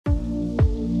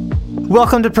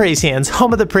Welcome to Praise Hands,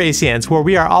 home of the Praise Hands, where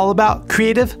we are all about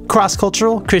creative,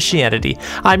 cross-cultural Christianity.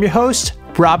 I'm your host,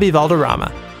 Robby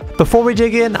Valderrama. Before we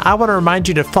dig in, I want to remind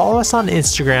you to follow us on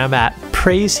Instagram at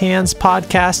Praise Hands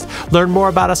Podcast. Learn more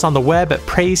about us on the web at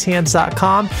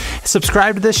praisehands.com.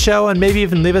 Subscribe to this show and maybe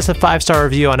even leave us a 5-star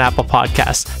review on Apple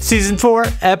Podcasts. Season 4,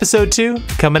 Episode 2,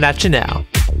 coming at you now.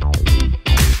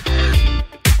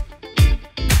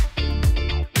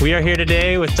 We are here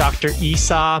today with Dr.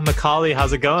 Esau McCaulley.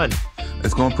 How's it going?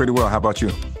 It's going pretty well. How about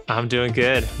you? I'm doing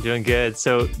good.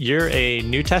 So you're a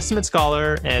New Testament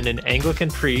scholar and an Anglican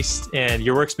priest, and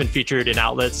your work's been featured in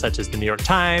outlets such as the New York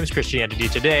Times, Christianity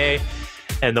Today,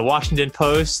 and the Washington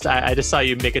Post. I just saw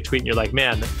you make a tweet and you're like,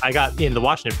 man, I got in the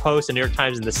Washington Post and New York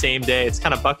Times in the same day. It's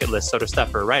kind of bucket list sort of stuff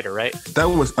for a writer, right? That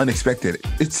was unexpected.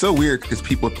 It's so weird because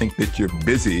people think that you're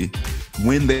busy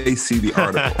when they see the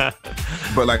article.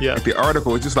 But the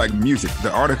article is just like music.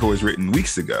 The article was written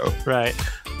weeks ago. Right.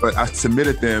 But I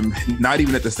submitted them not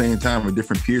even at the same time or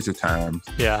different periods of time.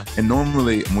 Yeah. And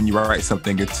normally when you write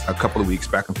something, it's a couple of weeks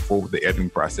back and forth with the editing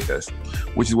process,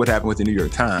 which is what happened with the New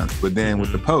York Times. But then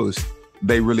with the Post,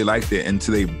 they really liked it, and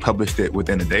so they published it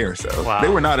within a day or so. Wow. They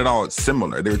were not at all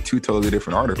similar. They were two totally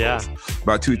different articles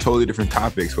about two totally different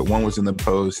topics, but one was in the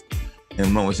Post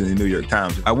and one was in the New York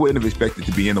Times. I wouldn't have expected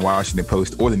to be in the Washington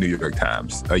Post or the New York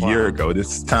Times a year ago,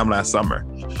 this time last summer.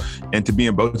 And to be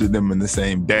in both of them in the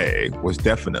same day was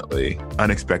definitely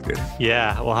unexpected.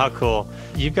 Yeah, well, how cool.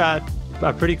 You've got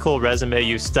a pretty cool resume.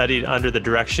 You studied under the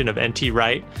direction of N.T.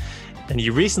 Wright, and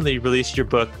you recently released your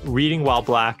book, Reading While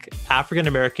Black,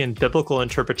 African-American Biblical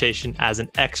Interpretation as an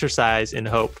Exercise in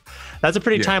Hope. That's a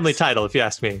pretty timely title, if you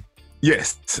ask me.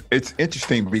 Yes, it's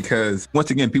interesting because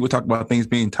once again, people talk about things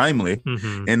being timely,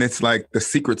 and it's like the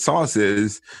secret sauce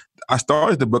is, I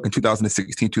started the book in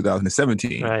 2016,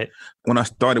 2017. Right. When I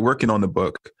started working on the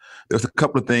book, there was a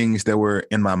couple of things that were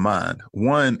in my mind.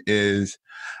 One is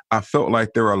I felt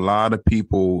like there were a lot of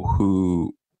people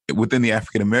who, within the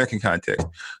African-American context,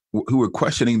 who were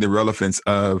questioning the relevance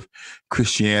of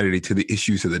Christianity to the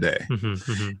issues of the day.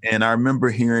 And I remember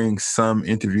hearing some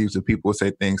interviews of people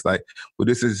say things like, well,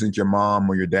 this isn't your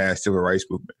mom or your dad's civil rights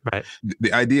movement. Right.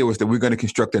 The idea was that we're going to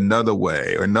construct another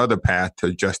way or another path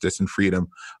to justice and freedom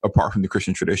apart from the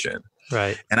Christian tradition.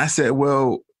 Right. And I said,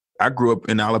 well, I grew up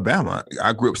in Alabama.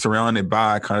 I grew up surrounded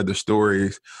by kind of the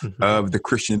stories of the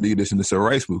Christian leaders in the civil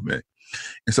rights movement.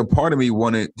 And so part of me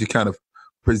wanted to kind of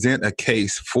present a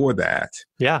case for that,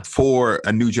 for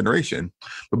a new generation.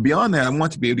 But beyond that, I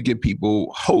want to be able to give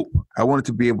people hope. I wanted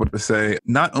to be able to say,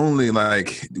 not only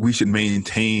like we should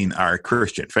maintain our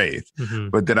Christian faith,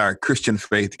 but that our Christian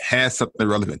faith has something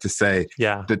relevant to say.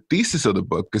 The thesis of the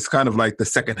book is kind of like the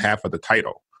second half of the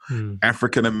title.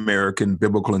 African-American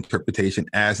Biblical Interpretation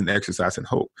as an Exercise in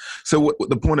Hope. So what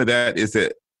the point of that is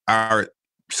that our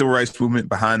civil rights movement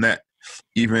behind that,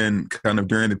 even kind of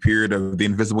during the period of the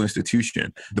invisible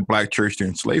institution, the Black church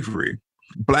during slavery,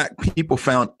 Black people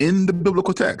found in the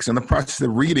biblical text, in the process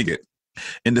of reading it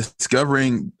and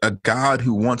discovering a God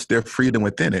who wants their freedom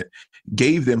within it,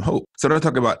 gave them hope. So they're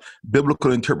talking about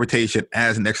biblical interpretation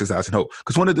as an exercise in hope.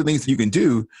 Because one of the things that you can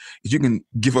do is you can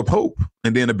give up hope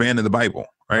and then abandon the Bible,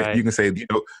 right? You can say,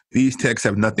 these texts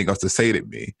have nothing else to say to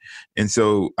me. And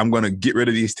so I'm going to get rid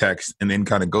of these texts and then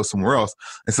kind of go somewhere else.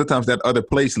 And sometimes that other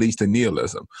place leads to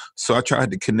nihilism. So I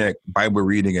tried to connect Bible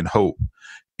reading and hope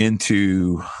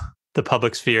into the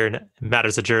public sphere and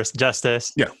matters of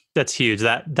justice. Yeah. That's huge.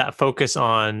 That focus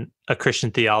on a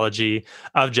Christian theology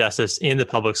of justice in the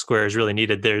public square is really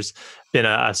needed. There's been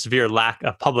a severe lack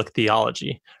of public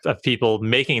theology, of people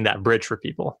making that bridge for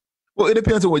people. Well, it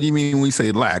depends on what you mean when you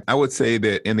say lack. I would say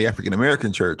that in the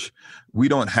African-American church, we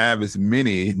don't have as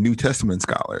many New Testament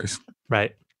scholars.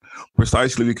 Right.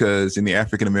 Precisely because in the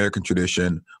African-American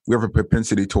tradition, we have a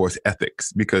propensity towards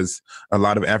ethics, because a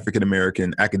lot of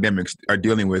African-American academics are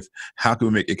dealing with how can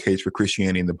we make a case for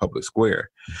Christianity in the public square.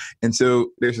 And so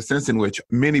there's a sense in which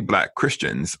many Black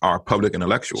Christians are public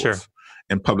intellectuals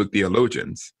and public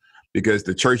theologians, because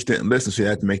the church didn't listen, so you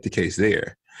had to make the case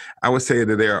there. I would say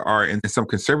that there are, in some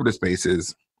conservative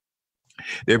spaces,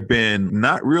 there have been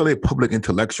not really public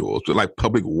intellectuals, but like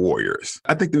public warriors.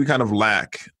 I think that we kind of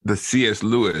lack the C.S.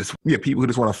 Lewis. People who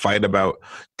just want to fight about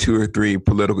 2 or 3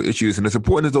 political issues. And as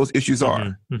important as those issues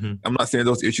are, I'm not saying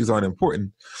those issues aren't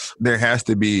important. There has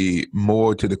to be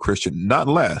more to the Christian, not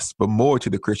less, but more to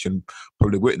the Christian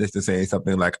public witness than saying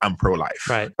something like, I'm pro-life.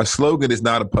 Right. A slogan is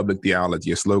not a public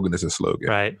theology. A slogan is a slogan.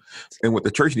 Right. And what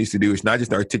the church needs to do is not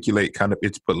just articulate kind of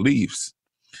its beliefs,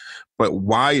 but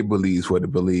why it believes what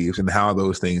it believes and how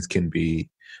those things can be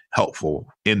helpful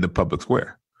in the public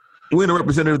square. We're in a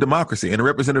representative democracy. In a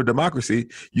representative democracy,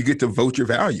 you get to vote your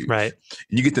values. Right.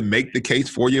 And you get to make the case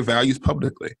for your values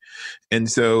publicly. And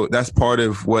so that's part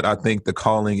of what I think the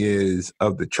calling is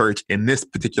of the church in this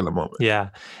particular moment. Yeah.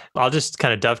 I'll just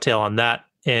kind of dovetail on that.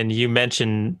 And you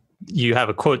mentioned you have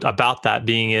a quote about that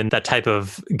being in that type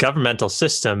of governmental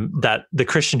system, that the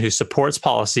Christian who supports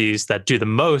policies that do the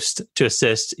most to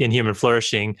assist in human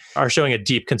flourishing are showing a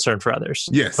deep concern for others.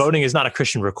 Yes. Voting is not a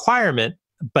Christian requirement,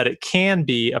 but it can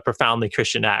be a profoundly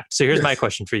Christian act. So here's my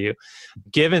question for you.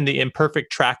 Given the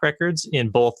imperfect track records in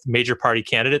both major party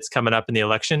candidates coming up in the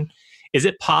election, is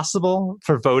it possible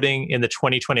for voting in the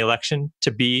 2020 election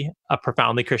to be a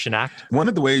profoundly Christian act? One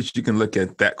of the ways you can look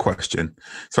at that question,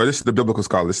 so this is the biblical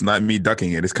scholar, it's not me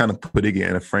ducking it, it's kind of putting it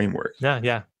in a framework.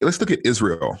 Yeah. Let's look at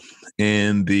Israel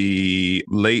in the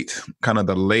late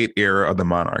era of the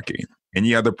monarchy. And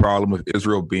you have the problem of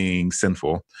Israel being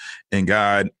sinful and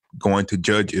God going to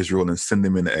judge Israel and send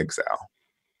them into exile.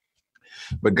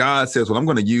 But God says, well, I'm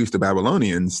going to use the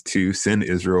Babylonians to send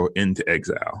Israel into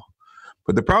exile.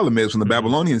 But the problem is when the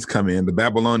Babylonians come in, the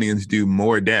Babylonians do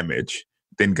more damage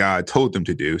than God told them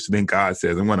to do. So then God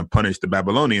says, I'm going to punish the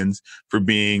Babylonians for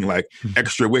being like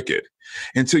extra wicked.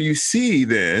 And so you see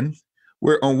then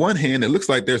where on one hand, it looks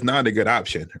like there's not a good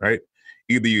option, right?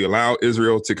 Either you allow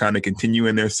Israel to kind of continue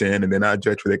in their sin and they're not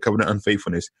judged for their covenant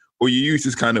unfaithfulness, or you use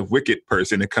this kind of wicked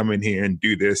person to come in here and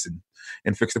do this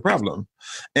and fix the problem.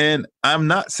 And I'm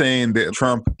not saying that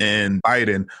Trump and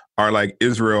Biden are like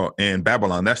Israel and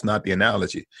Babylon. That's not the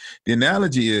analogy. The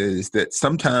analogy is that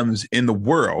sometimes in the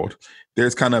world,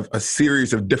 there's kind of a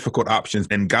series of difficult options,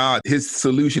 and God, his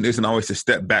solution isn't always to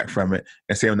step back from it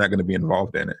and say, I'm not going to be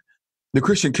involved in it. The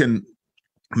Christian can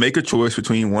make a choice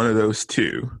between one of those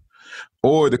two,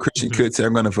 or the Christian could say,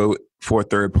 I'm going to vote for a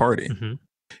third party.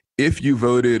 If you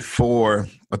voted for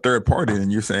a third party, then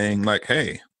you're saying like,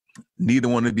 hey, neither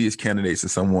one of these candidates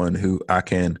is someone who I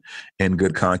can, in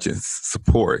good conscience,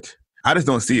 support. I just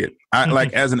don't see it.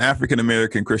 Like as an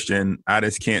African-American Christian, I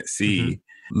just can't see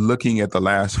looking at the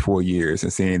last 4 years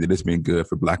and saying that it's been good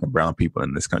for Black and brown people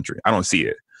in this country. I don't see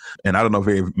it. And I don't know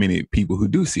very many people who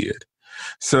do see it.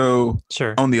 So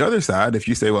on the other side, if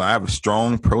you say, well, I have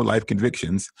strong pro-life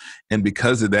convictions, and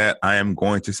because of that, I am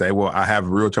going to say, well, I have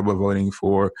real trouble voting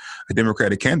for a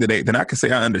Democratic candidate, then I can say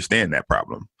I understand that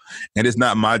problem. And it's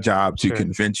not my job to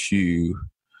convince you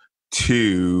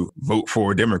to vote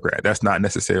for a Democrat. That's not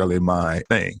necessarily my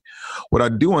thing. What I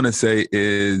do want to say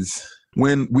is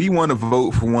when we want to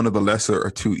vote for one of the lesser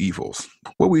or two evils,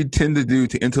 what we tend to do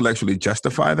to intellectually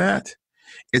justify that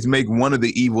is make one of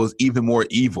the evils even more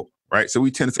evil. Right. So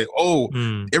we tend to say, oh,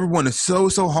 everyone is so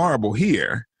horrible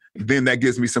here. Then that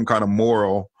gives me some kind of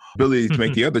moral ability to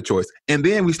make the other choice. And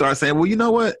then we start saying, well, you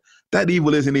know what? That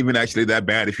evil isn't even actually that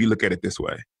bad if you look at it this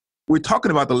way. We're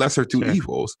talking about the lesser two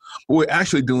evils. What we're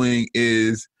actually doing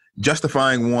is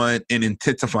justifying one and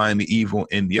intensifying the evil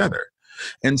in the other.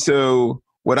 And so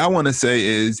what I want to say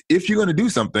is if you're going to do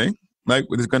something, like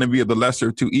it's going to be the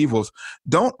lesser two evils,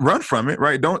 don't run from it,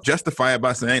 right? Don't justify it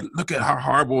by saying, look at how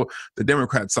horrible the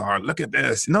Democrats are. Look at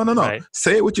this. No. Right.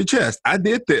 Say it with your chest. I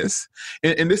did this.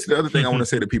 And this is the other thing I want to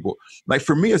say to people. Like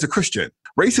for me as a Christian,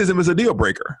 racism is a deal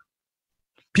breaker.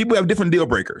 People have different deal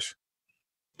breakers.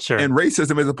 And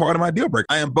racism is a part of my deal breaker.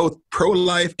 I am both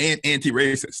pro-life and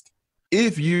anti-racist.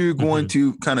 If you're going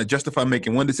to kind of justify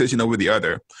making one decision over the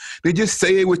other, then just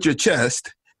say it with your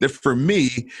chest that for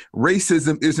me,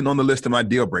 racism isn't on the list of my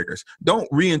deal breakers. Don't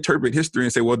reinterpret history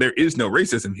and say, well, there is no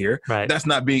racism here. Right. That's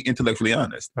not being intellectually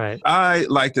honest. Right. I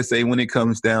like to say when it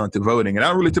comes down to voting, and I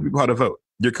don't really tell people how to vote,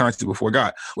 your conscience before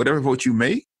God. Whatever vote you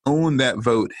make, own that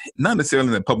vote, not necessarily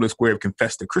in the public square of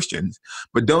confess to Christians,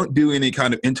 but don't do any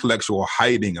kind of intellectual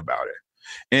hiding about it.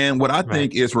 And what I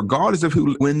think is regardless of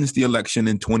who wins the election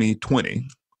in 2020,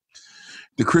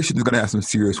 the Christian is going to have some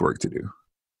serious work to do.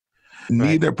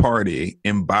 Neither party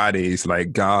embodies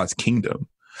like God's kingdom.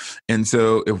 And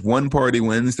so if one party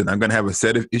wins, then I'm going to have a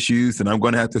set of issues and I'm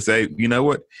going to have to say, you know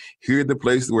what, here are the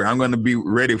places where I'm going to be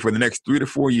ready for the next 3 to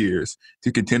 4 years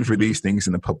to contend for these things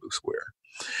in the public square.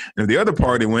 And if the other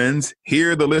party wins,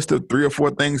 here are the list of 3 or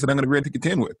 4 things that I'm going to be ready to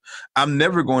contend with. I'm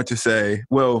never going to say,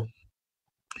 well,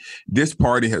 this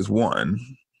party has won,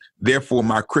 therefore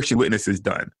my Christian witness is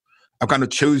done. I've kind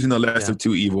of chosen the lesser of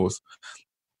two evils.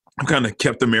 I've kind of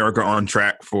kept America on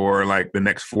track for like the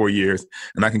next 4 years,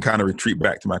 and I can kind of retreat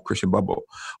back to my Christian bubble.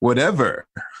 Whatever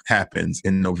happens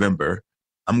in November,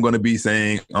 I'm going to be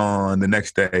saying on the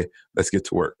next day, let's get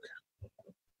to work.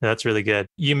 That's really good.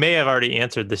 You may have already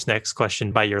answered this next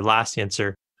question by your last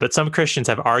answer, but some Christians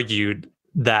have argued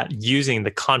that using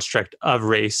the construct of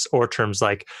race or terms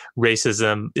like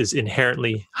racism is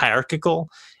inherently hierarchical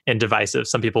and divisive.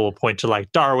 Some people will point to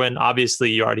like Darwin.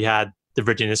 Obviously, you already had the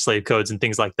Virginia slave codes and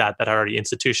things like that already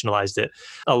institutionalized it.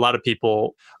 A lot of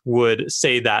people would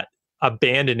say that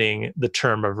abandoning the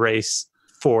term of race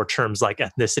for terms like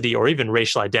ethnicity or even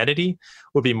racial identity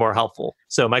would be more helpful.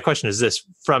 So my question is this: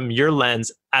 from your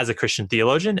lens as a Christian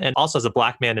theologian and also as a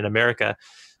Black man in America,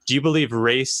 do you believe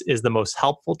race is the most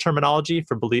helpful terminology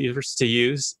for believers to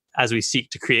use as we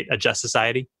seek to create a just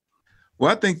society?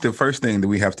 Well, I think the first thing that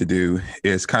we have to do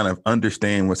is kind of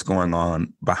understand what's going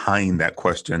on behind that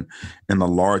question in the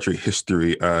larger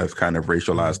history of kind of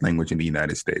racialized language in the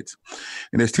United States.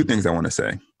 And there's two things I want to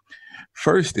say.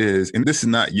 First is, and this is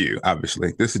not you,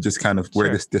 obviously, this is just kind of where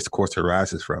this discourse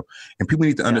arises from. And people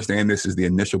need to understand this is the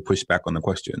initial pushback on the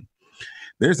question.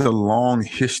 There's a long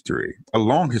history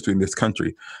in this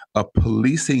country of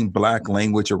policing Black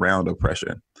language around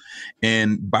oppression.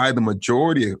 And by the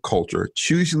majority of culture,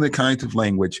 choosing the kinds of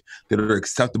language that are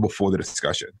acceptable for the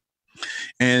discussion.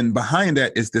 And behind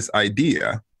that is this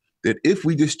idea that if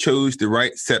we just chose the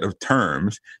right set of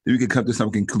terms, then we could come to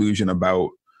some conclusion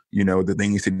about the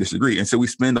things to disagree. And so we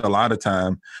spend a lot of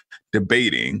time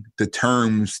debating the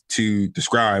terms to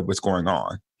describe what's going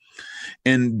on.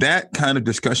 And that kind of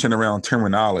discussion around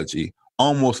terminology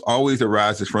almost always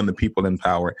arises from the people in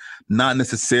power, not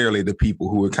necessarily the people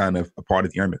who are kind of a part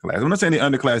of the underclass. I'm not saying the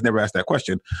underclass never asked that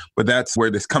question, but that's where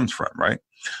this comes from, right?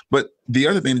 But the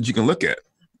other thing that you can look at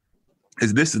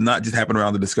is this is not just happening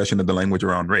around the discussion of the language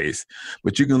around race,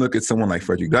 but you can look at someone like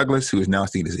Frederick Douglass, who is now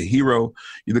seen as a hero.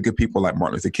 You look at people like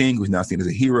Martin Luther King, who's now seen as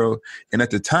a hero. And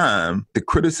at the time, the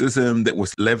criticism that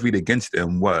was levied against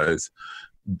them was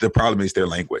the problem is their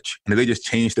language. And if they just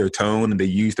change their tone and they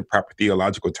use the proper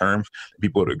theological terms,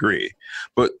 people would agree.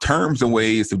 But terms are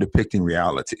ways of depicting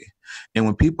reality. And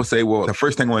when people say, well, the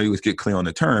first thing I want to do is get clear on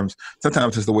the terms,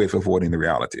 sometimes it's a way of avoiding the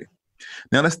reality.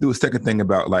 Now let's do a second thing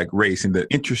about like race and the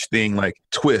interesting like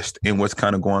twist in what's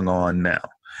kind of going on now.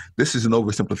 This is an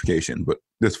oversimplification, but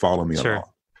just follow me along.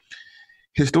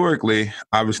 Historically,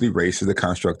 obviously race is a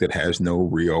construct that has no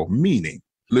real meaning.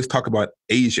 Let's talk about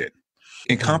Asian.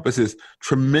 Encompasses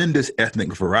tremendous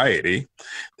ethnic variety,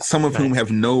 some of whom have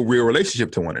no real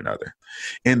relationship to one another.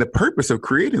 And the purpose of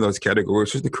creating those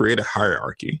categories was to create a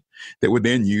hierarchy that would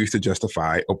then use to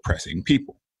justify oppressing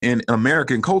people. In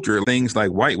American culture, things like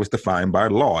white was defined by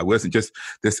law. It wasn't just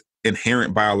this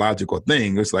inherent biological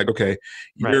thing. It's like, okay,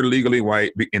 you're legally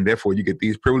white and therefore you get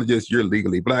these privileges. You're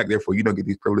legally Black, therefore you don't get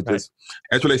these privileges.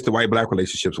 As relates to white-Black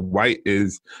relationships, white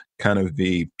is kind of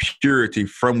the purity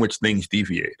from which things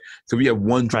deviate. So if you have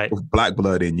one drop of Black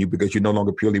blood in you because you're no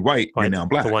longer purely white, you're now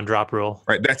Black. The one drop rule.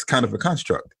 Right. That's kind of a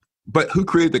construct. But who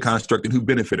created the construct and who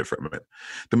benefited from it?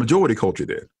 The majority culture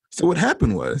did. So what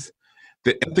happened was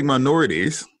the ethnic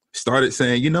minorities started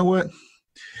saying, you know what?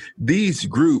 These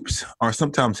groups are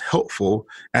sometimes helpful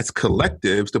as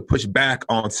collectives to push back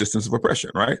on systems of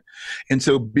oppression, right? And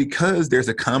so because there's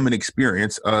a common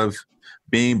experience of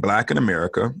being Black in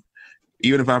America,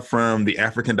 even if I'm from the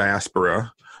African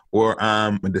diaspora or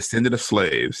I'm a descendant of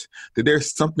slaves, that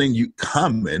there's something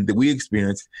common that we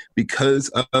experience because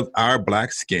of our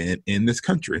Black skin in this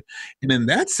country. And in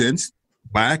that sense,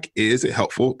 Black is a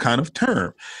helpful kind of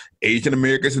term. Asian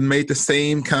Americans have made the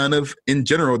same kind of, in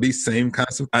general, these same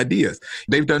kinds of ideas.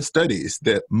 They've done studies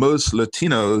that most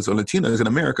Latinos or Latinas in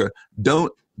America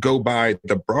don't go by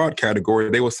the broad category.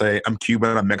 They will say, I'm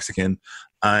Cuban, I'm Mexican,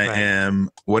 I am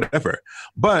whatever.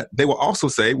 But they will also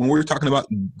say, when we're talking about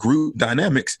group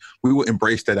dynamics, we will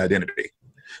embrace that identity.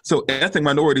 So ethnic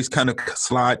minorities kind of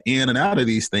slide in and out of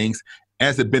these things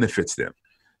as it benefits them.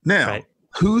 Now,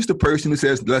 who's the person who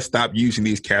says, let's stop using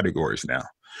these categories now?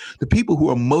 The people who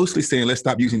are mostly saying, let's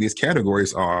stop using these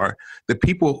categories are the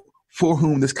people for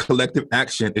whom this collective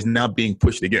action is now being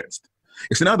pushed against.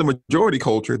 It's now the majority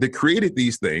culture that created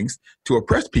these things to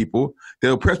oppress people.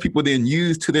 The oppressed people then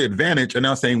use to their advantage are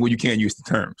now saying, well, you can't use the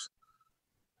terms.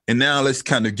 And now let's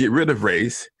kind of get rid of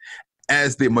race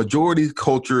as the majority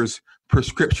culture's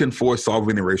prescription for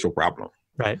solving the racial problem.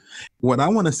 Right. What I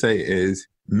want to say is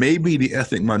maybe the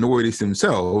ethnic minorities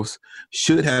themselves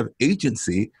should have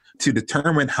agency to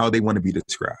determine how they want to be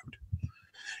described.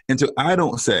 And so I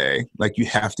don't say like you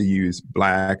have to use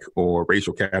Black or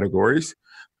racial categories.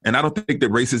 And I don't think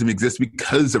that racism exists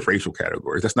because of racial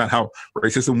categories. That's not how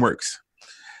racism works.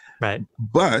 Right.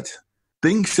 But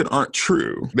things that aren't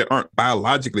true, that aren't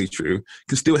biologically true,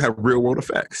 can still have real world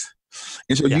effects.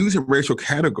 And so using racial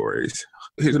categories,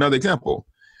 here's another example.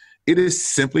 It is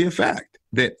simply a fact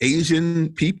that Asian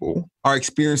people are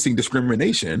experiencing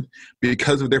discrimination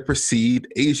because of their perceived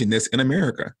Asianness in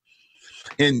America.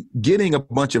 And getting a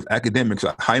bunch of academics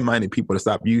or high-minded people to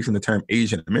stop using the term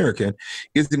Asian American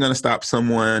isn't going to stop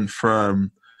someone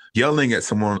from yelling at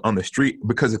someone on the street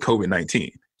because of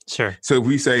COVID-19. Sure. So if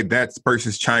we say that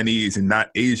person's Chinese and not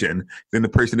Asian, then the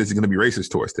person isn't going to be racist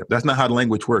towards them. That's not how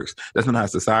language works. That's not how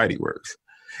society works.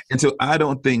 And so I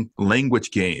don't think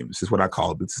language games is what I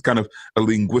call it. It's kind of a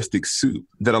linguistic soup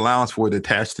that allows for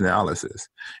detached analysis.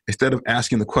 Instead of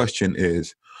asking the question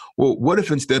is, well, what if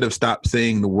instead of stop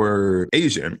saying the word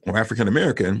Asian or African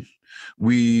American,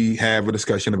 we have a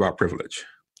discussion about privilege?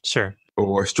 Sure.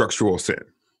 Or structural sin.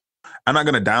 I'm not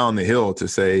going to down the hill to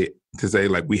say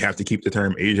like we have to keep the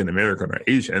term Asian American or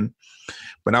Asian,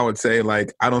 but I would say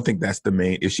like I don't think that's the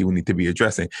main issue we need to be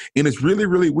addressing. And it's really,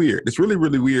 really weird. It's really,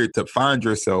 really weird to find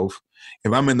yourself,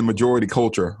 if I'm in the majority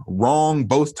culture, wrong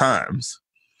both times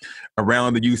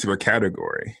around the use of a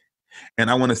category.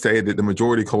 And I want to say that the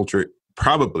majority culture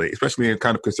probably, especially in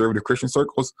kind of conservative Christian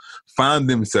circles, find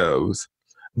themselves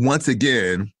once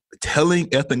again telling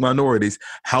ethnic minorities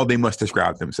how they must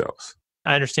describe themselves.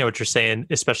 I understand what you're saying,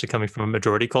 especially coming from a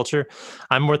majority culture.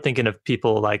 I'm more thinking of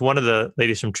people like one of the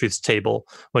ladies from Truth's Table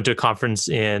went to a conference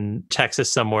in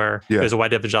Texas somewhere. Yeah. It was a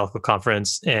white evangelical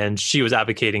conference, and she was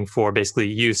advocating for basically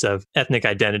use of ethnic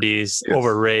identities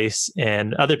over race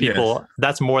and other people. Yes.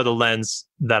 That's more the lens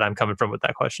that I'm coming from with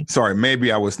that question. Sorry,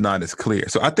 maybe I was not as clear.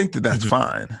 So I think that that's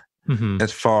fine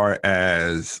as far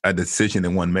as a decision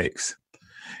that one makes.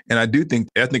 And I do think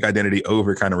ethnic identity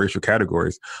over kind of racial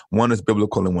categories, one is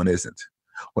biblical and one isn't.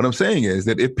 What I'm saying is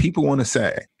that if people want to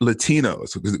say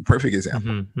Latinos, which is a perfect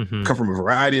example, come from a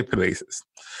variety of places,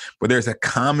 but there's a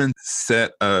common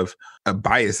set of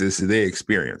biases that they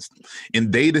experienced,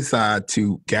 and they decide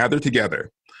to gather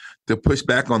together to push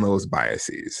back on those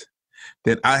biases,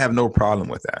 then I have no problem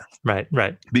with that.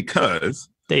 Right. Because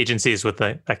the agencies with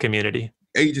that community.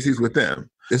 Agencies with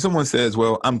them. If someone says,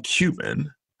 well, I'm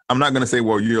Cuban, I'm not going to say,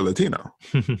 well, you're Latino.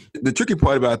 The tricky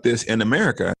part about this in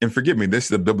America, and forgive me, this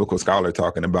is a biblical scholar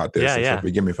talking about this. So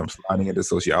forgive me if I'm sliding into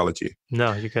sociology.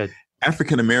 No, you're good.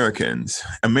 African Americans,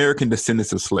 American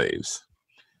descendants of slaves,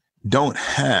 don't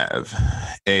have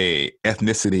a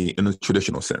ethnicity in the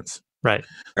traditional sense. Right.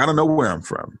 I don't know where I'm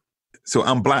from. So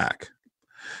I'm Black.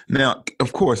 Now,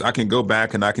 of course, I can go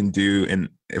back and I can do, and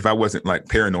if I wasn't like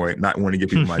paranoid, not wanting to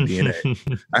give people my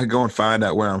DNA, I could go and find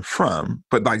out where I'm from.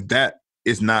 But like that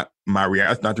is not my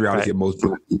reality. It's not the reality of most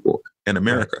people in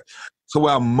America. So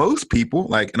while most people,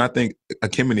 like, and I think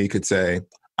Akimini could say,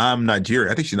 I'm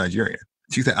Nigerian. I think she's Nigerian.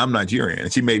 She said, I'm Nigerian.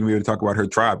 And she made me able to talk about her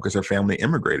tribe because her family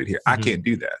immigrated here. I can't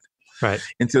do that. Right.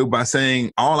 And so by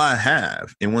saying all I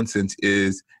have, in one sense,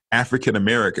 is African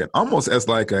American, almost as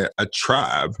like a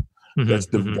tribe that's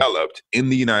developed in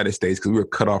the United States because we were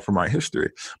cut off from our history.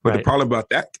 But the problem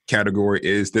about that category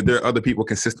is that there are other people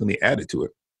consistently added to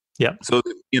it. Yeah. So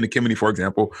in the community, for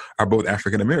example, are both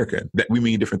African American. That we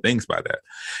mean different things by that.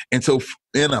 And so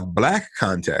in a Black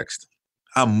context,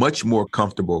 I'm much more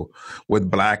comfortable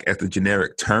with Black as the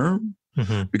generic term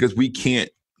because we can't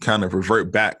kind of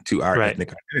revert back to our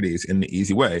ethnic identities in the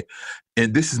easy way.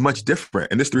 And this is much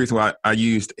different. And this is the reason why I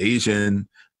used Asian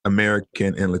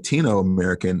American and Latino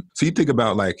American. So you think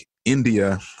about like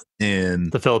India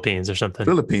and the Philippines or something.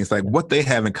 Philippines, like what they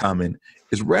have in common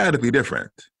is radically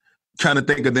different. Trying to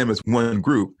think of them as one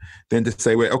group than to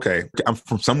say, wait, okay, I'm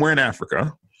from somewhere in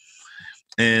Africa.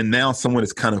 And now someone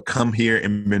has kind of come here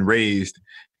and been raised,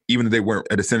 even if they weren't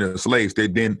a descendant of slaves, they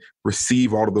then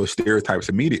receive all of those stereotypes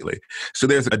immediately. So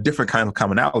there's a different kind of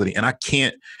commonality. And I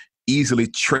can't easily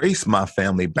trace my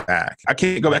family back. I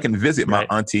can't go back and visit my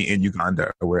auntie in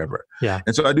Uganda or wherever. Yeah.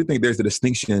 And so I do think there's a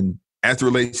distinction as it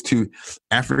relates to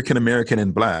African American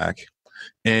and Black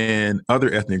and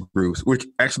other ethnic groups, which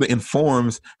actually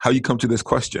informs how you come to this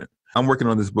question. I'm working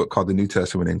on this book called The New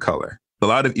Testament in Color. A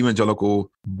lot of evangelical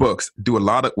books do a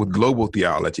lot with global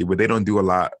theology, but they don't do a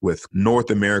lot with North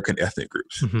American ethnic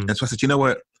groups. And so I said, you know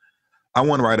what? I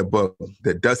want to write a book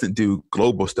that doesn't do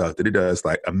global stuff, that it does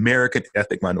like American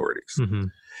ethnic minorities.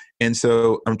 And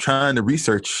so I'm trying to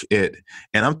research it,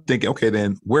 and I'm thinking, okay,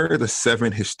 then where are the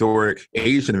 7 historic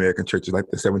Asian American churches, like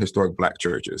the 7 historic Black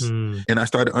churches? And I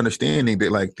started understanding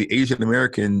that like the Asian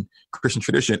American Christian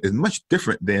tradition is much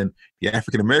different than the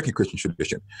African American Christian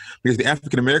tradition, because the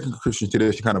African American Christian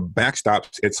tradition kind of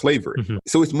backstops at slavery.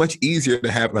 So it's much easier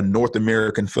to have a North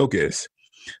American focus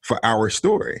for our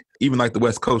story, even like the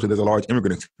West Coast, where there's a large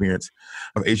immigrant experience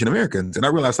of Asian Americans. And I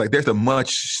realized like there's a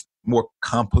much more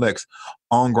complex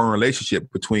ongoing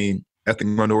relationship between ethnic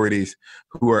minorities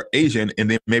who are Asian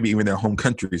and then maybe even their home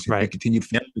countries Right. and continued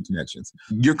family connections.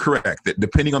 You're correct that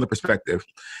depending on the perspective,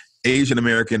 Asian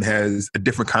American has a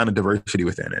different kind of diversity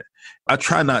within it. I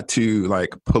try not to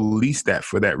police that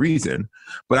for that reason,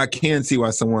 but I can see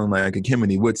why someone like a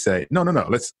Kimini would say, no,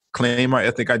 let's claim our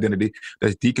ethnic identity,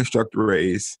 let's deconstruct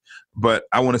race. But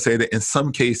I want to say that in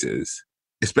some cases,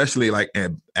 especially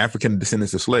African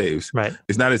descendants of slaves, Right.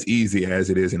 it's not as easy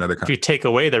as it is in other If countries. you take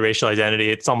away the racial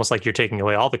identity, it's almost like you're taking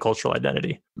away all the cultural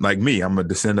identity. Like me, I'm a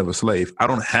descendant of a slave. I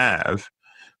don't have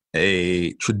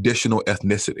a traditional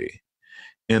ethnicity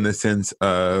in the sense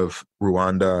of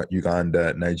Rwanda,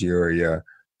 Uganda, Nigeria,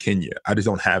 Kenya. I just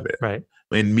don't have it. Right.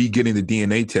 And me getting the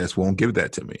DNA test won't give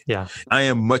that to me. Yeah. I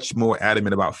am much more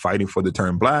adamant about fighting for the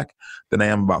term Black than I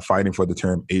am about fighting for the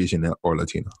term Asian or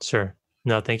Latino. Sure.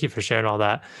 No, thank you for sharing all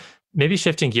that. Maybe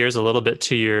shifting gears a little bit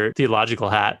to your theological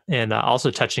hat and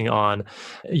also touching on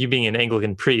you being an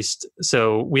Anglican priest.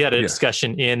 So we had a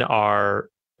discussion in our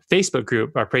Facebook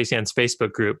group, our Praise Hands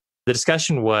Facebook group. The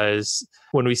discussion was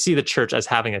when we see the church as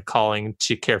having a calling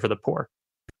to care for the poor,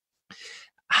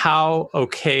 how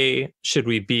okay should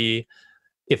we be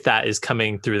if that is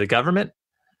coming through the government?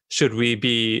 Should we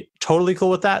be totally cool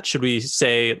with that? Should we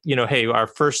say, hey, our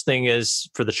first thing is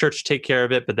for the church to take care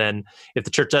of it, but then if the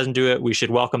church doesn't do it, we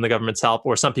should welcome the government's help?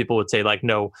 Or some people would say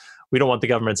no, we don't want the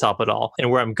government's help at all.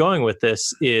 And where I'm going with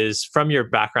this is from your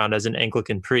background as an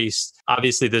Anglican priest,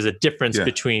 obviously there's a difference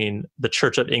between the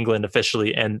Church of England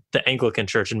officially and the Anglican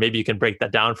Church. And maybe you can break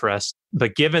that down for us.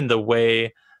 But given the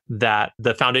way that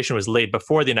the foundation was laid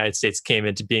before the United States came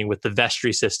into being with the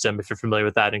vestry system, if you're familiar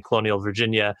with that in colonial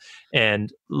Virginia,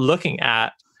 and looking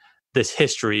at this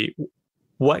history,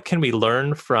 what can we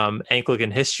learn from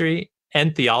Anglican history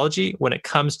and theology when it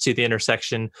comes to the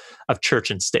intersection of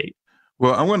church and state?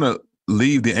 Well, I'm going to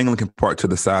leave the Anglican part to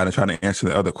the side and try to answer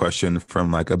the other question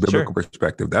from a biblical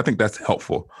perspective. I think that's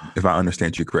helpful if I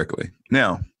understand you correctly.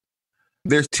 Now,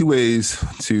 there's two ways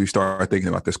to start thinking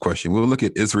about this question. We'll look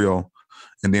at Israel,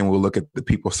 and then we'll look at the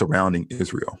people surrounding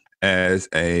Israel as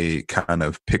a kind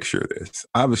of picture of this.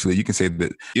 Obviously, you can say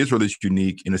that Israel is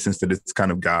unique in the sense that it's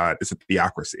kind of God, it's a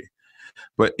theocracy.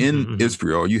 But in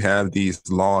Israel, you have these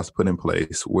laws put in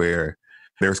place where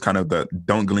there's kind of the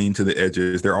don't glean to the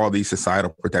edges. There are all these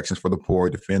societal protections for the poor,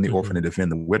 defend the orphan and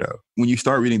defend the widow. When you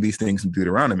start reading these things in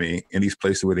Deuteronomy, in these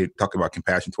places where they talk about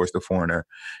compassion towards the foreigner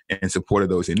and support of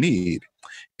those in need,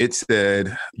 it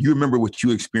said, you remember what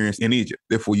you experienced in Egypt,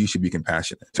 therefore you should be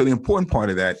compassionate. So the important part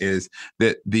of that is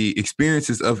that the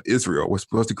experiences of Israel were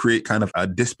supposed to create kind of a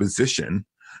disposition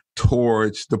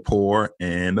towards the poor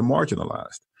and the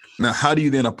marginalized. Now, how do you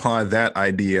then apply that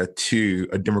idea to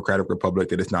a democratic republic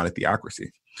that is not a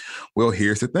theocracy? Well,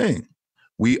 here's the thing.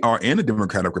 We are in a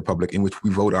democratic republic in which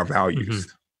we vote our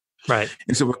values. Right.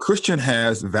 And so if a Christian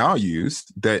has values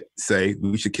that say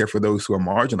we should care for those who are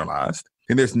marginalized,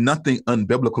 then there's nothing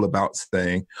unbiblical about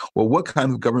saying, well, what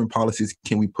kind of government policies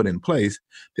can we put in place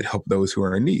that help those who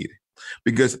are in need?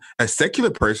 Because a secular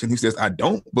person who says, I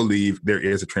don't believe there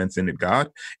is a transcendent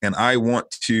God and I want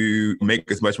to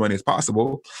make as much money as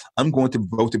possible, I'm going to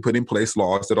vote to put in place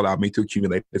laws that allow me to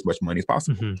accumulate as much money as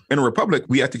possible. In a republic,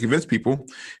 we have to convince people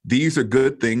these are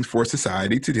good things for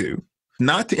society to do,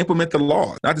 not to implement the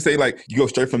law, not to say you go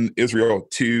straight from Israel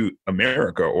to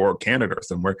America or Canada or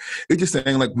somewhere. It's just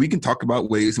saying we can talk about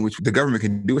ways in which the government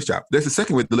can do its job. There's a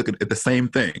second way to look at the same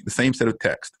thing, the same set of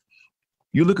text.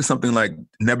 You look at something like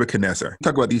Nebuchadnezzar.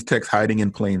 Talk about these texts hiding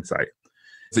in plain sight.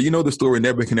 So you know the story,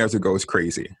 Nebuchadnezzar goes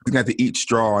crazy. He's got to eat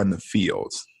straw in the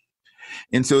fields.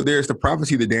 And so there's the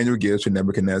prophecy that Daniel gives for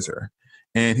Nebuchadnezzar.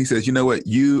 And he says, you know what?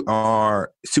 You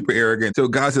are super arrogant. So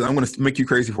God says, I'm going to make you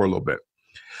crazy for a little bit.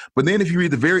 But then if you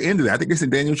read the very end of that, I think it's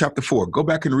in Daniel chapter 4. Go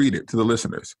back and read it to the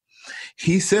listeners.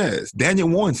 He says, Daniel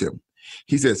warns him.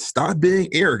 He says, stop being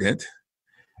arrogant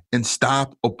and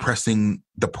stop oppressing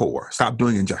the poor. Stop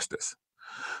doing injustice.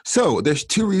 So there's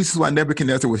two reasons why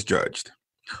Nebuchadnezzar was judged.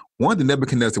 One, that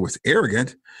Nebuchadnezzar was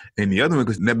arrogant, and the other one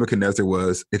was Nebuchadnezzar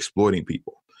was exploiting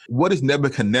people. What is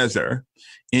Nebuchadnezzar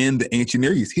in the ancient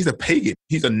Near East? He's a pagan.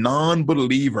 He's a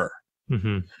non-believer.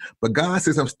 But God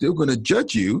says, I'm still going to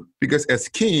judge you because as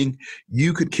king,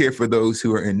 you could care for those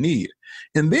who are in need.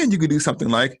 And then you could do something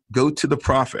like go to the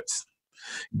prophets.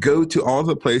 Go to all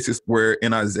the places where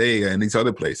in Isaiah and these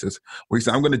other places where he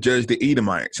said, I'm going to judge the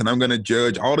Edomites and I'm going to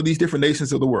judge all of these different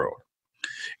nations of the world.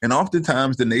 And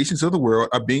oftentimes the nations of the world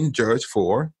are being judged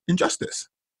for injustice.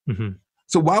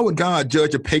 So why would God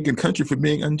judge a pagan country for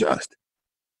being unjust?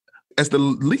 As the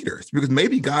leaders, because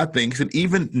maybe God thinks that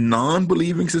even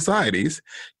non-believing societies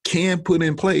can put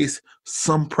in place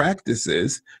some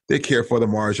practices that care for the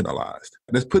marginalized.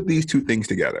 Let's put these two things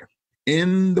together.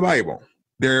 in the Bible,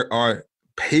 there are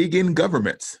pagan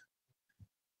governments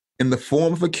in the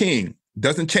form of a king.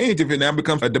 Doesn't change if it now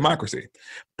becomes a democracy.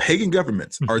 Pagan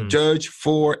governments are judged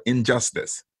for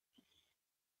injustice.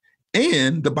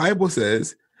 And the Bible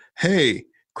says, hey,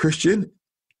 Christian,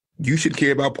 you should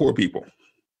care about poor people.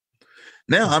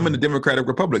 Now I'm in a democratic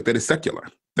republic that is secular.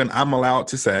 Then I'm allowed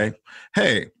to say,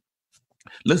 hey,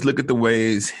 let's look at the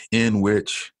ways in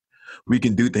which we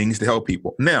can do things to help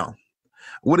people. Now,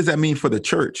 what does that mean for the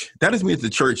church? That just means the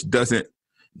church doesn't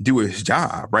do its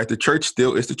job, right? The church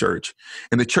still is the church,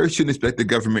 and the church shouldn't expect the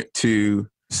government to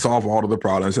solve all of the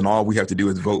problems, and all we have to do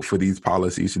is vote for these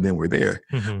policies, and then we're there.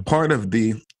 Part of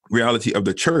the reality of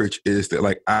the church is that,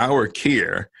 like, our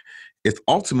care is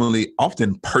ultimately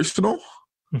often personal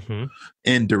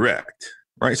and direct,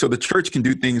 right? So the church can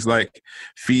do things like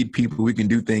feed people. We can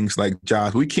do things like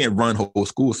jobs. We can't run whole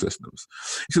school systems.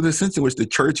 So the sense in which the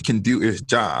church can do its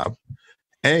job,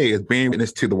 A, is being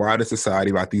witness to the wider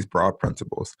society about these broad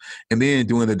principles, and then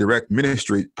doing the direct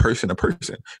ministry person to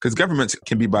person, because governments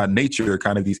can be by nature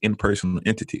kind of these impersonal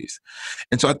entities.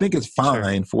 And so I think it's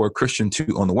fine for a Christian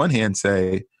to, on the one hand,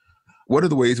 say, what are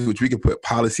the ways in which we can put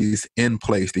policies in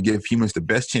place to give humans the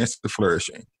best chance of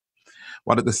flourishing,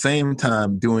 while at the same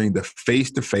time doing the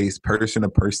face-to-face,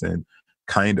 person-to-person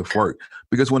kind of work.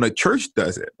 Because when the church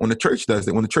does it, when the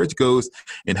church goes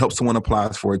and helps someone apply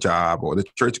for a job, or the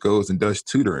church goes and does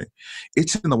tutoring,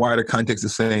 it's in the wider context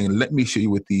of saying, let me show you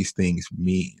what these things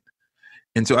mean.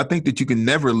 And so I think that you can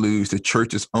never lose the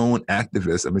church's own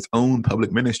activism, its own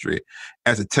public ministry,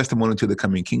 as a testimony to the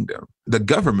coming kingdom. The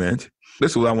government,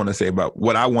 this is what I want to say about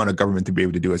what I want a government to be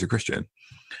able to do as a Christian.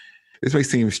 This may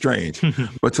seem strange,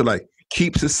 but to like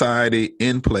keep society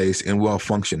in place and well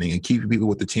functioning and keep people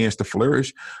with the chance to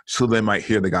flourish so they might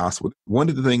hear the gospel. One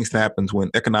of the things that happens when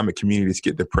economic communities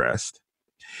get depressed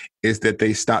is that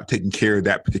they stop taking care of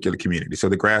that particular community. So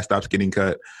the grass stops getting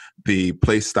cut, the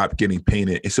place stops getting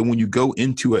painted. And so when you go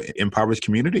into an impoverished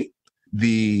community,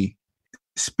 the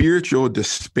spiritual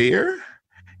despair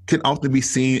can often be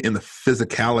seen in the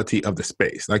physicality of the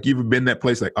space. Like, you've been in that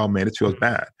place, like, oh man, it feels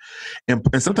bad. And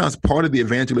sometimes part of the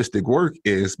evangelistic work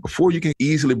is, before you can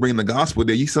easily bring the gospel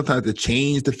there, you sometimes have to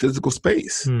change the physical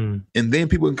space. And then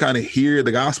people can kind of hear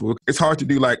the gospel. It's hard to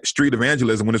do like street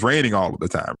evangelism when it's raining all of the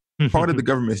time. Part of the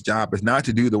government's job is not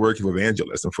to do the work of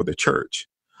evangelism for the church,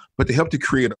 but to help to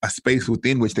create a space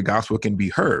within which the gospel can be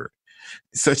heard,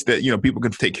 such that, you know, people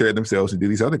can take care of themselves and do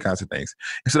these other kinds of things.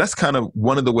 And so that's kind of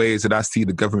one of the ways that I see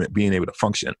the government being able to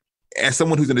function. As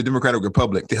someone who's in a democratic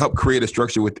republic, to help create a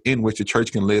structure within which the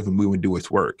church can live and move and do its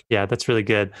work. Yeah, that's really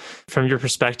good. From your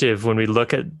perspective, when we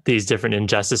look at these different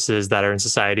injustices that are in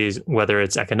societies, whether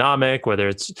it's economic, whether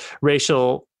it's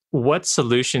racial, what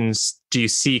solutions do you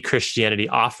see Christianity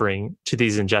offering to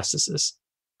these injustices?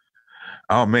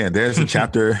 Oh man, there's a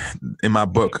chapter in my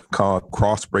book called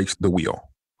Cross Breaks the Wheel.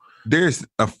 There's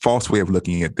a false way of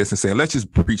looking at this and saying, let's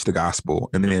just preach the gospel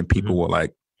and then people will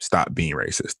like stop being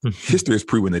racist. History has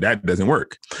proven that that doesn't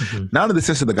work. Not in the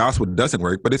sense that the gospel doesn't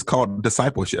work, but it's called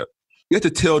discipleship. You have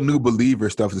to tell new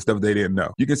believers stuff and stuff they didn't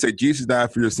know. You can say, Jesus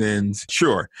died for your sins.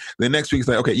 Sure. The next week, it's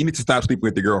like, okay, you need to stop sleeping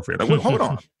with your girlfriend. Like, well, hold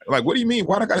on. Like, what do you mean?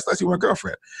 Why do I got to stop sleeping with my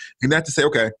girlfriend? You have to say,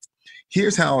 okay,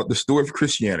 here's how the story of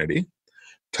Christianity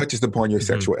touches upon your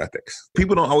sexual ethics.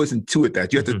 People don't always intuit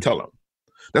that. You have to tell them.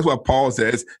 That's why Paul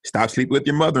says, stop sleeping with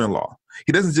your mother-in-law.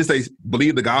 He doesn't just say,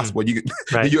 believe the gospel. You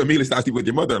immediately stop sleeping with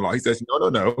your mother-in-law. He says,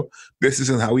 no. This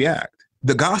isn't how we act.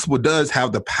 The gospel does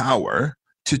have the power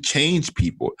to change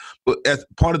people. But as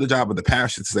part of the job of the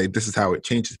pastor to say, this is how it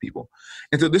changes people.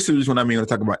 And so this is what I mean when I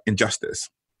talk about injustice.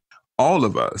 All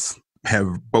of us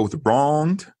have both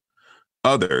wronged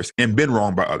others and been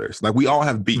wronged by others. Like, we all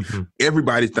have beef.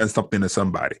 Everybody's done something to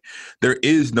somebody. There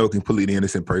is no completely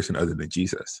innocent person other than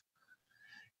Jesus.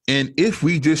 And if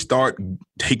we just start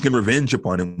taking revenge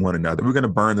upon one another, we're going to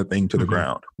burn the thing to the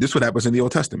ground. This is what happens in the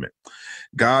Old Testament.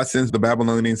 God sends the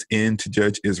Babylonians in to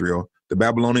judge Israel. The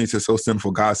Babylonians are so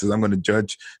sinful, God says, I'm going to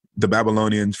judge the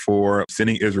Babylonians for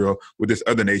sending Israel with this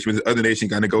other nation. This other nation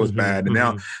kind of goes bad. And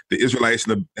now the Israelites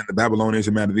and the Babylonians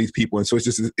are mad at these people. And so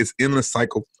it's in a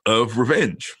cycle of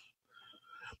revenge.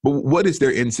 But what is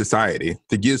there in society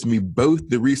that gives me both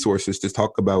the resources to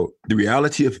talk about the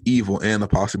reality of evil and the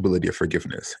possibility of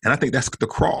forgiveness? And I think that's the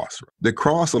cross. The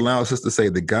cross allows us to say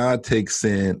that God takes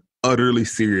sin utterly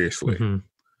seriously,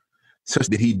 such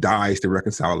that he dies to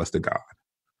reconcile us to God.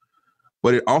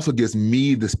 But it also gives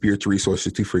me the spiritual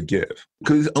resources to forgive.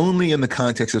 Because it's only in the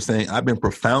context of saying, I've been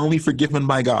profoundly forgiven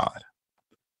by God,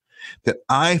 that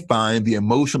I find the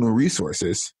emotional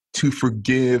resources to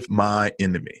forgive my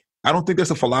enemy. I don't think there's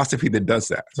a philosophy that does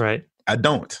that. Right. I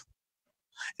don't.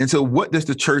 And so what does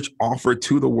the church offer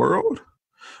to the world?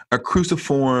 A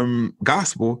cruciform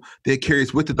gospel that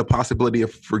carries with it the possibility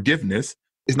of forgiveness.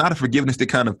 It's not a forgiveness that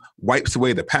kind of wipes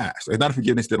away the past. It's not a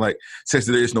forgiveness that like says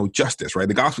that there is no justice, right?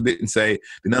 The gospel didn't say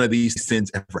that none of these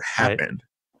sins ever happened.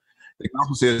 Right. The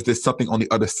gospel says there's something on the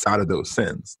other side of those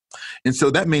sins. And so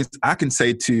that means I can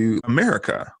say to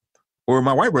America or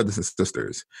my white brothers and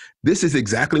sisters, this is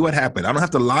exactly what happened. I don't have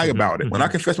to lie about it. When I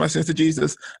confess my sins to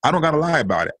Jesus, I don't got to lie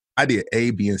about it. I did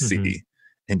A, B, and C,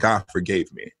 and God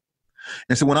forgave me.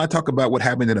 And so when I talk about what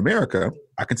happened in America,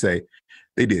 I can say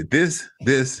they did this,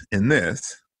 this, and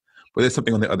this, but there's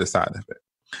something on the other side of it.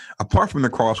 Apart from the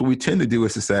cross, what we tend to do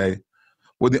is to say,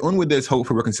 well, the only way there's hope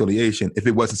for reconciliation if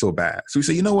it wasn't so bad. So we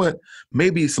say, you know what?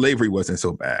 Maybe slavery wasn't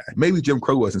so bad. Maybe Jim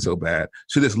Crow wasn't so bad.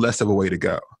 So there's less of a way to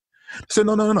go. So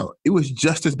no. It was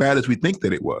just as bad as we think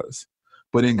that it was.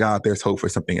 But in God, there's hope for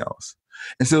something else.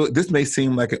 And so this may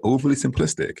seem like an overly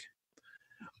simplistic,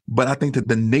 but I think that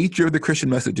the nature of the Christian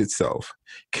message itself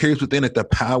carries within it the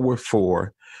power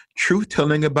for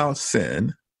truth-telling about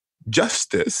sin,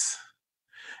 justice,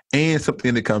 and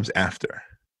something that comes after.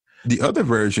 The other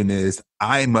version is,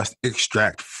 I must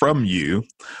extract from you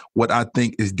what I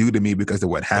think is due to me because of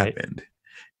what happened. Right.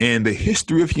 And the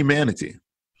history of humanity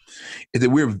is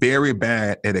that we're very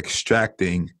bad at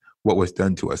extracting what was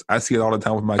done to us. I see it all the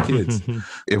time with my kids.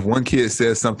 If one kid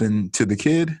says something to the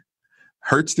kid,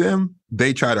 hurts them,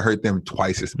 they try to hurt them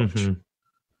twice as much.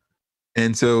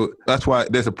 And so that's why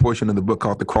there's a portion of the book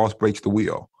called The Cross Breaks the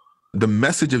Wheel. The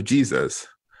message of Jesus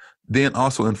then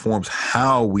also informs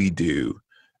how we do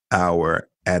our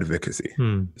advocacy.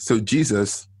 So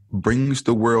Jesus brings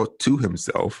the world to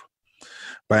himself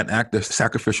by an act of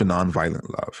sacrificial, nonviolent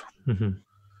love.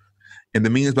 And the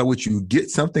means by which you get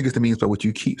something is the means by which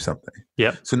you keep something.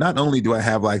 So not only do I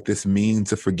have like this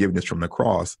means of forgiveness from the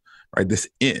cross, right, this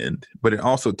end, but it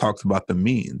also talks about the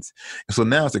means. And so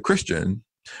now as a Christian,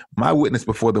 my witness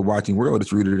before the watching world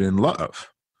is rooted in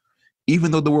love,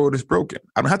 even though the world is broken.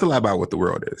 I don't have to lie about what the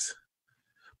world is,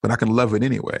 but I can love it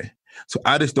anyway. So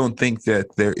I just don't think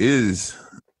that there is,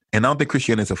 and I don't think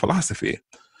Christianity is a philosophy,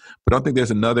 but I don't think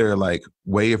there's another like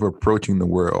way of approaching the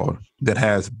world that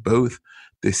has both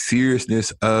the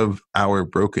seriousness of our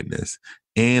brokenness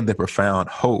and the profound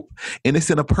hope. And it's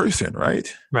in a person,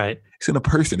 right? Right. It's in a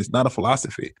person. It's not a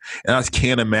philosophy. And I just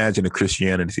can't imagine a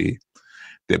Christianity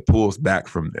that pulls back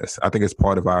from this. I think it's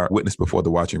part of our witness before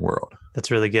the watching world.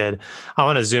 That's really good. I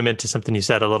want to zoom into something you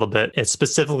said a little bit. It's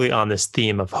specifically on this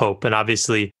theme of hope. And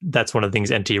obviously, that's one of the things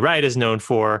N.T. Wright is known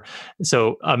for.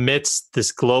 So amidst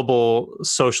this global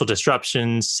social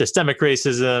disruption, systemic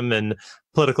racism, and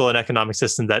political and economic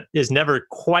system that is never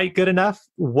quite good enough,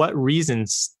 what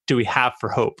reasons do we have for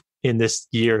hope in this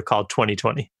year called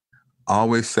 2020? I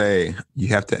always say you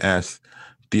have to ask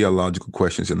theological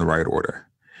questions in the right order.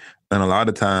 And a lot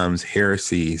of times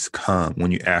heresies come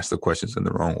when you ask the questions in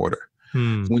the wrong order.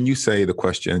 When you say the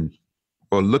question,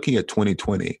 well, looking at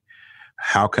 2020,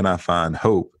 how can I find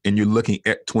hope? And you're looking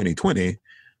at 2020,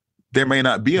 there may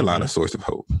not be a lot of source of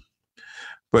hope.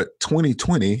 But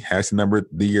 2020 has the number,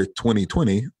 the year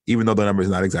 2020, even though the number is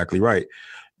not exactly right,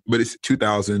 but it's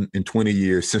 2020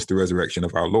 years since the resurrection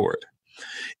of our Lord.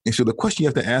 And so the question you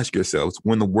have to ask yourselves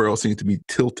when the world seems to be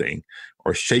tilting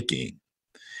or shaking,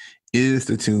 is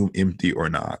the tomb empty or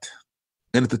not?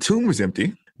 And if the tomb is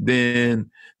empty,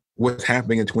 then what's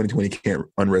happening in 2020 can't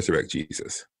unresurrect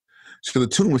Jesus. So the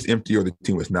tomb was empty or the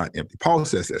tomb was not empty. Paul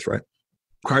says this, right?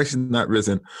 Christ is not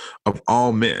risen of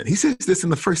all men. He says this in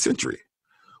the first century.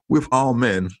 With all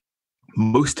men,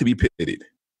 most to be pitied.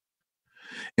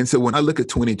 And so when I look at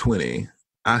 2020,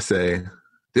 I say,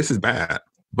 this is bad.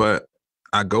 But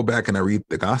I go back and I read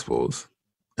the Gospels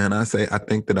and I say, I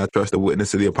think that I trust the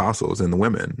witness of the apostles and the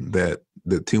women that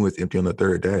the tomb was empty on the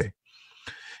third day.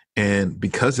 And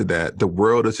because of that, the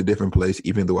world is a different place,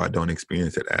 even though I don't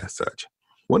experience it as such.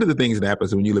 One of the things that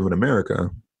happens when you live in America,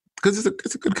 because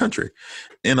it's a good country,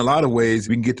 in a lot of ways,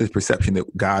 we can get this perception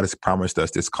that God has promised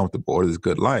us this comfortable or this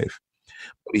good life,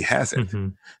 but he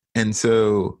hasn't. And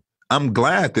so I'm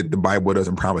glad that the Bible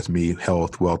doesn't promise me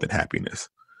health, wealth, and happiness.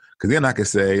 Because then I could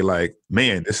say like,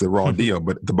 man, this is a raw deal.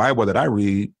 But the Bible that I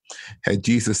read had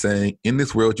Jesus saying, in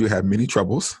this world, you have many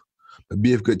troubles, but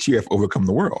be of good cheer if overcome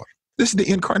the world. This is the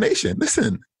incarnation.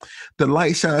 Listen, the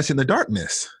light shines in the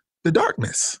darkness. The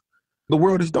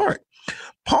world is dark.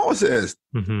 Paul says,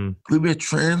 we've been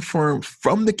transformed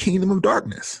from the kingdom of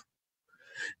darkness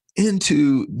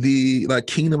into the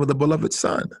kingdom of the beloved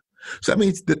Son. So that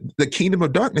means that the kingdom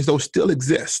of darkness, though, still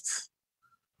exists.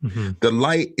 The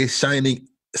light is shining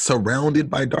surrounded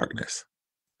by darkness.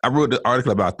 I wrote an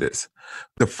article about this.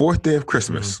 The fourth day of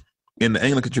Christmas, in the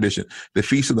Anglican tradition, the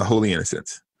Feast of the Holy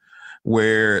Innocents,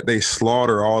 where they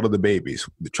slaughter all of the babies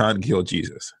trying to kill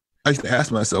Jesus. I used to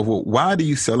ask myself, well, why do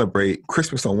you celebrate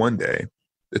Christmas on one day,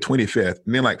 the 25th,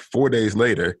 and then like 4 days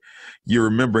later, you're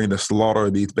remembering the slaughter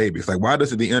of these babies? Like, why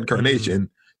doesn't the incarnation,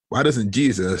 why doesn't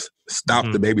Jesus stop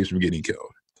the babies from getting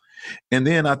killed? And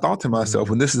then I thought to myself,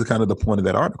 and this is kind of the point of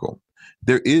that article,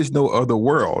 there is no other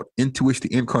world into which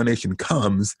the incarnation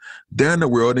comes than a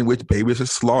world in which babies are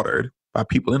slaughtered by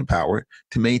people in power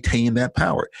to maintain that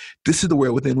power. This is the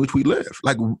world within which we live.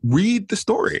 Like, read the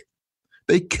story.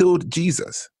 They killed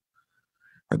Jesus.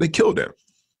 Right? They killed him.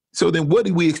 So then what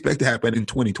do we expect to happen in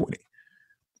 2020?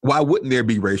 Why wouldn't there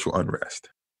be racial unrest?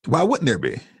 Why wouldn't there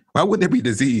be? Why wouldn't there be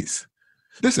disease?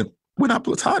 Listen, we're not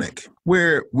Platonic,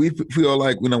 where we feel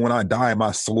like, you know, when I die,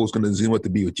 my soul's going to zoom up to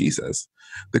be with Jesus.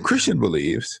 The Christian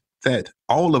believes that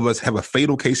all of us have a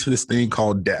fatal case for this thing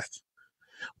called death,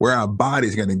 where our body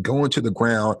is going to go into the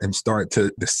ground and start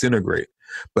to disintegrate.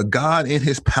 But God in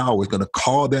his power is going to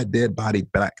call that dead body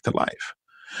back to life.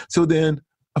 So then,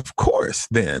 of course,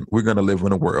 then we're going to live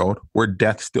in a world where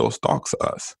death still stalks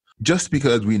us. Just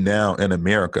because we now in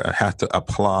America have to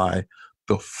apply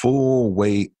the full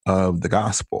weight of the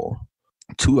gospel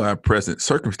to our present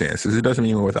circumstances, it doesn't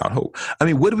mean we're without hope. I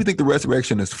mean, what do we think the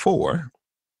resurrection is for?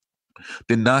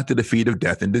 Then not the defeat of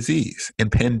death and disease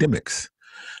and pandemics.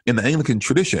 In the Anglican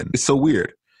tradition, it's so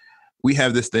weird. We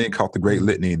have this thing called the Great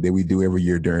Litany that we do every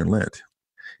year during Lent.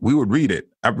 We would read it.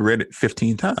 I've read it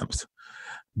 15 times.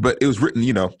 But it was written,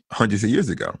 you know, hundreds of years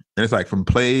ago. And it's like, from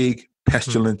plague,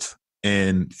 pestilence,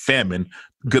 and famine,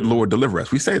 good Lord, deliver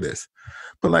us. We say this.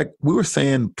 But like, we were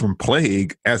saying from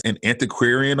plague as an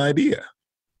antiquarian idea.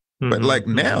 But like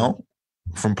now,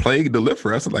 from plague,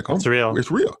 deliver us, I'm like, oh, it's real.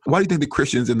 It's real. Why do you think the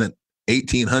Christians in the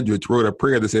 1800s wrote a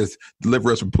prayer that says,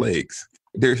 deliver us from plagues?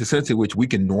 There's a sense in which we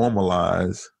can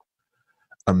normalize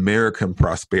American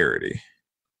prosperity.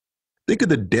 Think of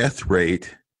the death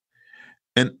rate,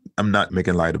 and I'm not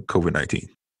making light of COVID-19.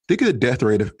 Think of the death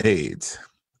rate of AIDS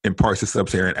in parts of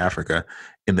sub-Saharan Africa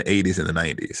in the 80s and the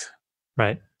 90s.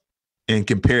 Right. And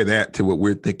compare that to what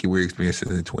we're thinking we're experiencing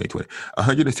in 2020.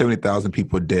 170,000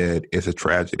 people dead is a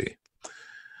tragedy.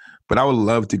 But I would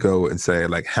love to go and say,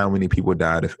 like, how many people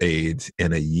died of AIDS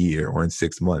in a year or in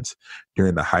 6 months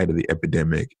during the height of the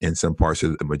epidemic in some parts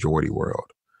of the majority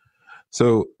world.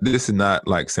 So this is not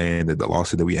like saying that the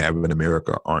losses that we have in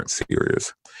America aren't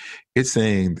serious. It's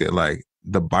saying that, like,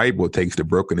 the Bible takes the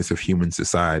brokenness of human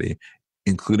society,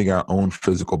 including our own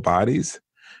physical bodies,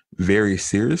 very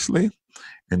seriously.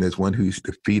 And there's one who's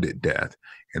defeated death,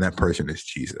 and that person is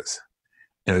Jesus.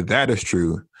 And if that is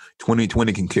true,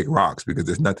 2020 can kick rocks because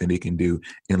there's nothing they can do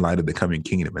in light of the coming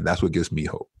kingdom. And that's what gives me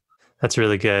hope. That's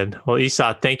really good. Well,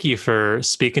 Esau, thank you for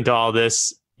speaking to all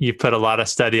this. You've put a lot of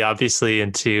study, obviously,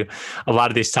 into a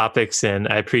lot of these topics, and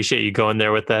I appreciate you going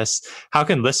there with us. How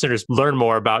can listeners learn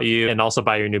more about you and also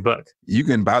buy your new book? You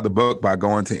can buy the book by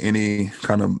going to any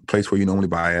kind of place where you normally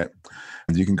buy it.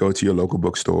 You can go to your local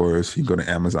bookstores. You can go to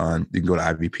Amazon. You can go to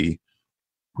IVP.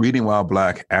 Reading While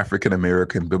Black, African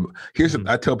American.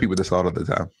 I tell people this all of the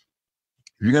time.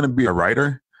 If you're going to be a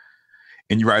writer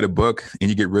and you write a book and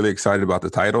you get really excited about the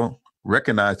title,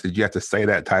 recognize that you have to say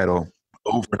that title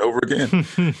over and over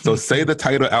again. So say the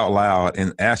title out loud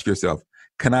and ask yourself,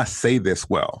 can I say this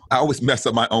well? I always mess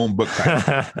up my own book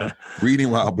title.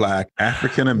 Reading While Black,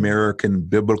 African American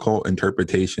Biblical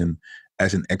Interpretation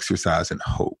as an Exercise in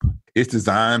Hope. It's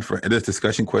designed for, and there's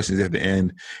discussion questions at the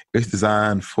end. It's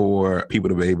designed for people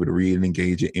to be able to read and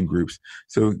engage it in groups.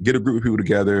 So get a group of people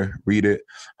together, read it.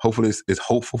 Hopefully it's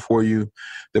hopeful for you.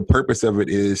 The purpose of it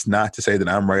is not to say that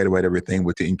I'm right about everything,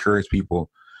 but to encourage people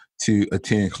to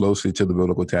attend closely to the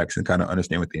biblical text and kind of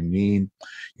understand what they mean.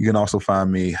 You can also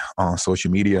find me on social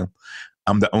media.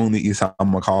 I'm the only Esau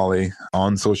McCaulley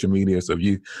on social media. So if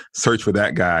you search for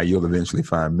that guy, you'll eventually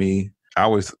find me. I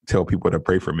always tell people to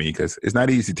pray for me because it's not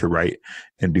easy to write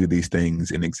and do these things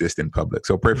and exist in public.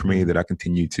 So pray for me that I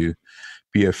continue to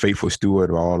be a faithful steward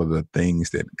of all of the things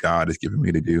that God has given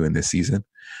me to do in this season.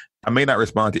 I may not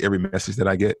respond to every message that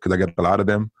I get because I get a lot of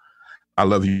them. I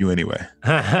love you anyway.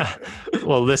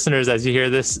 Well, listeners, as you hear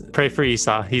this, pray for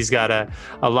Esau. He's got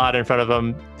a lot in front of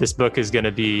him. This book is going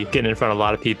to be getting in front of a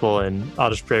lot of people. And I'll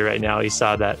just pray right now,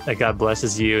 Esau, that God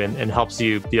blesses you and helps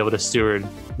you be able to steward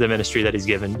the ministry that he's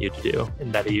given you to do,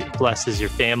 and that he blesses your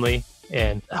family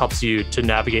and helps you to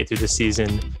navigate through the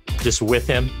season just with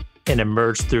him and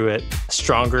emerge through it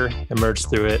stronger, emerge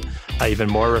through it even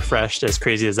more refreshed, as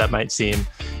crazy as that might seem,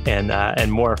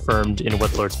 and more affirmed in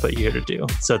what the Lord's put you here to do.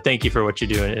 So thank you for what you're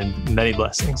doing, and many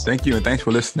blessings. Thank you, and thanks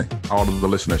for listening, all of the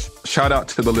listeners. Shout out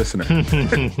to the listener.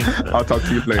 I'll talk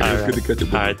to you later. It's good to catch up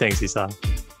with you. All right, thanks, Esau.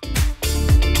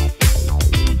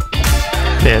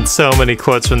 Man, so many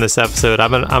quotes from this episode.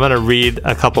 I'm gonna read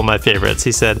a couple of my favorites.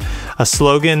 He said, "A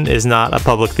slogan is not a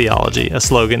public theology. A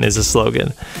slogan is a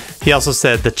slogan." He also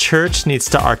said, "The church needs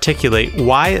to articulate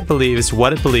why it believes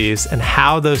what it believes and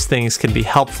how those things can be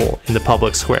helpful in the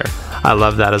public square." I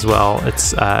love that as well.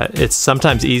 It's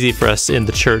sometimes easy for us in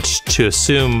the church to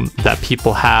assume that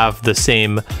people have the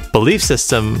same belief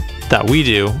system that we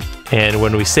do, and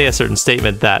when we say a certain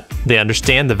statement that they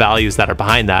understand the values that are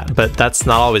behind that, but that's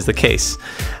not always the case.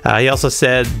 He also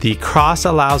said, "The cross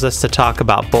allows us to talk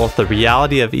about both the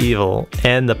reality of evil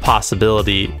and the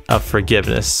possibility of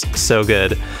forgiveness." So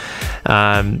good.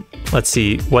 Let's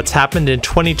see. What's happened in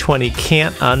 2020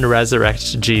 can't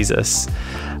unresurrect Jesus.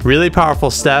 Really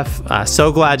powerful stuff.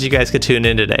 So glad you guys could tune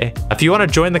in today. If you want to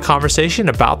join the conversation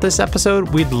about this episode,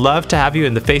 we'd love to have you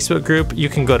in the Facebook group. You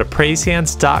can go to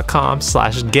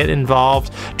praisehands.com/get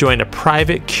involved, join a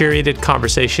private curated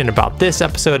conversation about this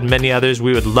episode and many others.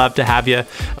 We would love to have you.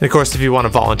 And of course, if you want to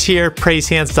volunteer,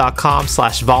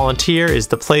 praisehands.com/volunteer is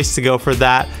the place to go for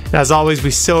that. And as always, we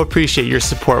so appreciate your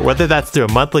support, whether that's through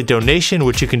a monthly donation,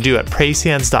 which you can do at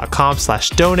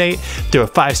praisehands.com/donate, through a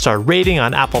 5-star rating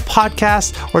on Apple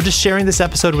Podcasts, or just sharing this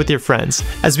episode with your friends.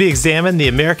 As we examine the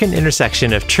American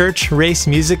intersection of church, race,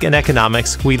 music, and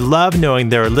economics, we love knowing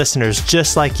there are listeners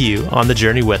just like you on the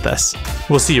journey with us.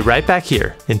 We'll see you right back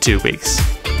here in 2 weeks.